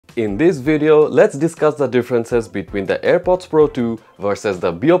In this video, let's discuss the differences between the AirPods Pro 2 versus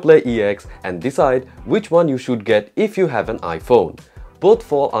the Beoplay EX and decide which one you should get if you have an iPhone. Both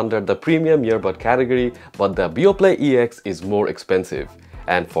fall under the premium earbud category, but the Beoplay EX is more expensive.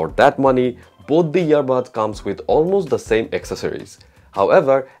 And for that money, both the earbuds comes with almost the same accessories.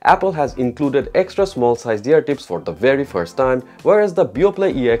 However, Apple has included extra small-sized ear tips for the very first time, whereas the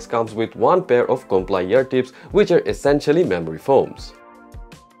Beoplay EX comes with one pair of Comply ear tips, which are essentially memory foams.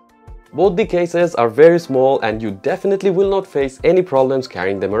 Both the cases are very small and you definitely will not face any problems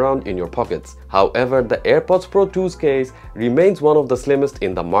carrying them around in your pockets. However, the AirPods Pro 2's case remains one of the slimmest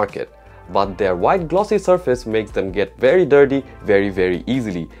in the market. But their white glossy surface makes them get very dirty very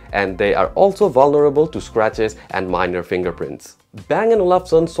easily, and they are also vulnerable to scratches and minor fingerprints. Bang &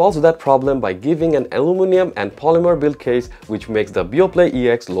 Olufsen solves that problem by giving an aluminum and polymer build case which makes the Beoplay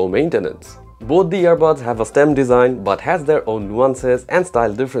EX low maintenance. Both the earbuds have a stem design but has their own nuances and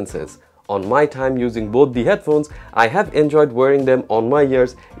style differences. On my time using both the headphones, I have enjoyed wearing them on my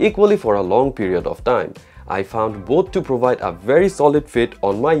ears equally for a long period of time. I found both to provide a very solid fit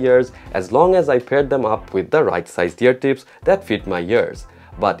on my ears as long as I paired them up with the right sized ear tips that fit my ears.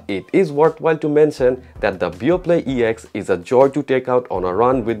 But it is worthwhile to mention that the Beoplay EX is a joy to take out on a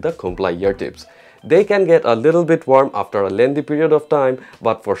run with the Comply ear tips. They can get a little bit warm after a lengthy period of time,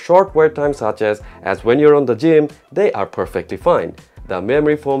 but for short wear time such as when you're on the gym, they are perfectly fine. The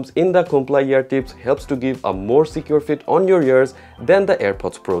memory foams in the Comply ear tips helps to give a more secure fit on your ears than the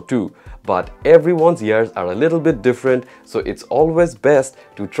AirPods Pro 2. But everyone's ears are a little bit different, so it's always best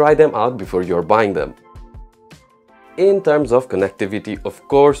to try them out before you're buying them. In terms of connectivity, of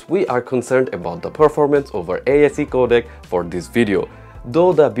course, we are concerned about the performance over AAC codec for this video,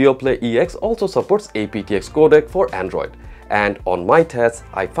 though the Beoplay EX also supports aptX codec for Android. And on my tests,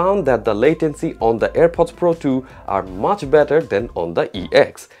 I found that the latency on the AirPods Pro 2 are much better than on the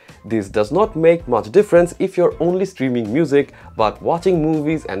EX. This does not make much difference if you're only streaming music, but watching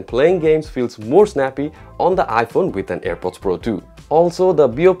movies and playing games feels more snappy on the iPhone with an AirPods Pro 2. Also, the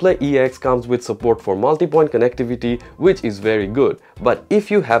Beoplay EX comes with support for multi-point connectivity, which is very good. But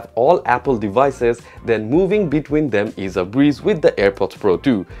if you have all Apple devices, then moving between them is a breeze with the AirPods Pro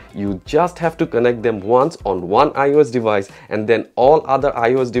 2. You just have to connect them once on one iOS device, and then all other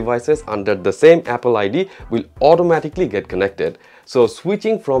iOS devices under the same Apple ID will automatically get connected. So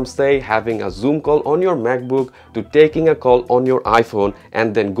switching from, say, having a Zoom call on your MacBook to taking a call on your iPhone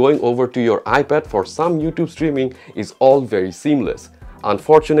and then going over to your iPad for some YouTube streaming is all very seamless.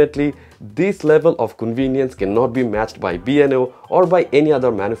 Unfortunately, this level of convenience cannot be matched by B&O or by any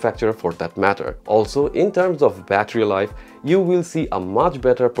other manufacturer for that matter. Also, in terms of battery life, you will see a much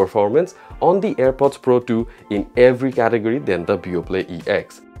better performance on the AirPods Pro 2 in every category than the Beoplay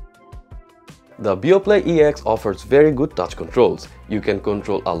EX. The Beoplay EX offers very good touch controls. You can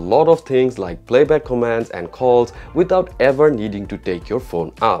control a lot of things like playback commands and calls without ever needing to take your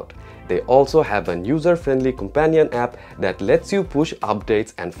phone out. They also have an user-friendly companion app that lets you push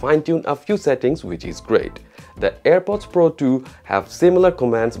updates and fine-tune a few settings, which is great. The AirPods Pro 2 have similar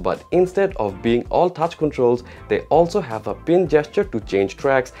commands, but instead of being all touch controls, they also have a pin gesture to change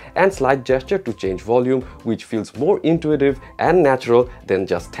tracks and slide gesture to change volume, which feels more intuitive and natural than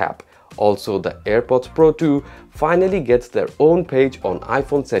just tap. Also, the AirPods Pro 2 finally gets their own page on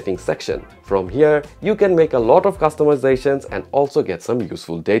iPhone settings section. From here, you can make a lot of customizations and also get some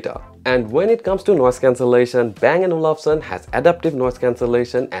useful data. And when it comes to noise cancellation, Bang & Olufsen has adaptive noise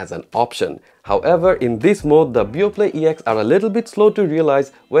cancellation as an option. However, in this mode, the Beoplay EX are a little bit slow to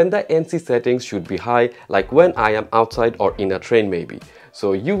realize when the NC settings should be high, like when I am outside or in a train maybe.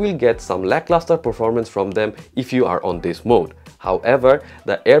 So you will get some lackluster performance from them if you are on this mode. However,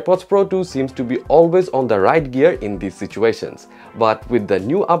 the AirPods Pro 2 seems to be always on the right gear in these situations. But with the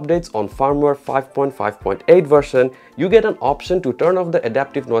new updates on firmware 5.5.8 version, you get an option to turn off the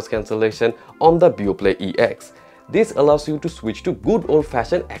adaptive noise cancellation on the Beoplay EX. This allows you to switch to good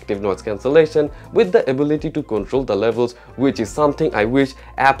old-fashioned active noise cancellation with the ability to control the levels, which is something I wish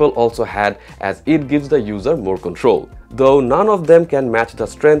Apple also had, as it gives the user more control. Though none of them can match the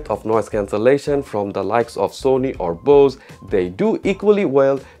strength of noise cancellation from the likes of Sony or Bose, they do equally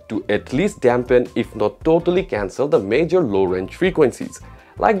well to at least dampen, if not totally cancel, the major low-range frequencies,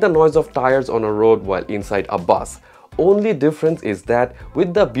 like the noise of tires on a road while inside a bus. Only difference is that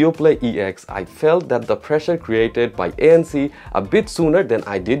with the Beoplay EX, I felt that the pressure created by ANC a bit sooner than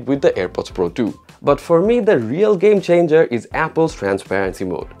I did with the AirPods Pro 2. But for me, the real game changer is Apple's transparency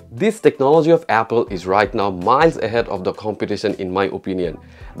mode. This technology of Apple is right now miles ahead of the competition in my opinion.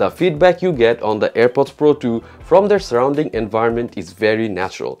 The feedback you get on the AirPods Pro 2 from their surrounding environment is very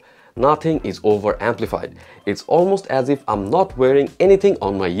natural. nothing is over amplified. It's almost as if I'm not wearing anything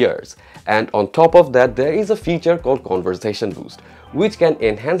on my ears. And on top of that, there is a feature called Conversation Boost, which can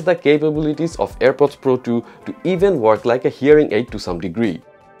enhance the capabilities of AirPods Pro 2 to even work like a hearing aid to some degree.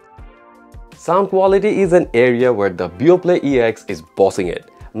 Sound quality is an area where the Beoplay EX is bossing it,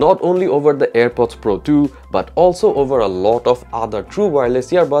 not only over the AirPods Pro 2 but also over a lot of other true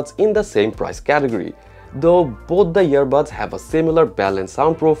wireless earbuds in the same price category. Though both the earbuds have a similar balanced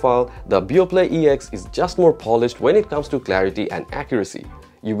sound profile, the Beoplay EX is just more polished when it comes to clarity and accuracy.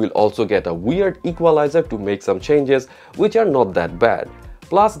 You will also get a weird equalizer to make some changes which are not that bad.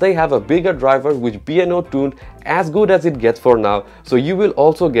 Plus, they have a bigger driver which B&O tuned as good as it gets for now, so you will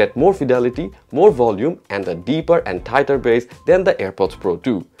also get more fidelity, more volume and a deeper and tighter bass than the AirPods Pro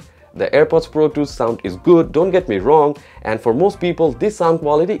 2. The AirPods Pro 2's sound is good, don't get me wrong, and for most people this sound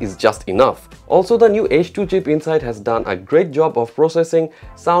quality is just enough. Also, the new H2 chip inside has done a great job of processing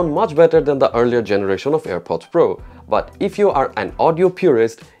sound much better than the earlier generation of AirPods Pro. But if you are an audio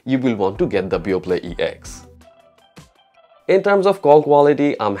purist, you will want to get the Beoplay EX. In terms of call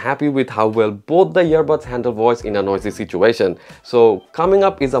quality, I'm happy with how well both the earbuds handle voice in a noisy situation. So coming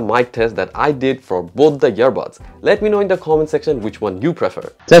up is a mic test that I did for both the earbuds. Let me know in the comment section which one you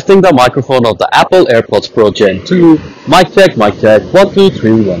prefer. Testing the microphone of the Apple AirPods Pro Gen 2. Mic check, 1 2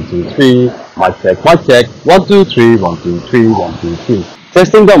 3 1 2 3. Mic check, 1 2 3 1 2 3 1 2 3.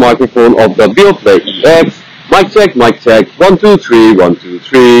 Testing the microphone of the Beoplay EX. Mic check, 1 2 3 1 2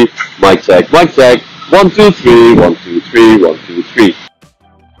 3. Mic check, 1 2 3 1 2 3 1 2 3.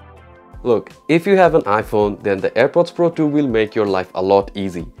 Look, if you have an iPhone, then the AirPods Pro 2 will make your life a lot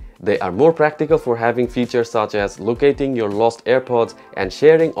easy. They are more practical for having features such as locating your lost AirPods and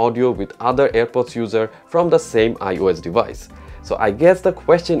sharing audio with other AirPods users from the same iOS device. So I guess the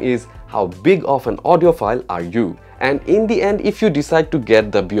question is, how big of an audiophile are you? And in the end, if you decide to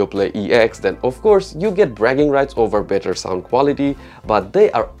get the Beoplay EX, then of course you get bragging rights over better sound quality, but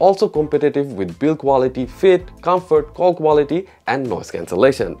they are also competitive with build quality, fit, comfort, call quality and noise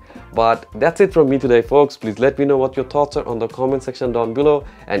cancellation. But that's it from me today folks. Please let me know what your thoughts are on the comment section down below,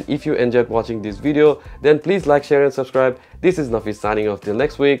 and if you enjoyed watching this video, then please like, share and subscribe. This is Nafis signing off till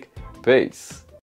next week. Peace.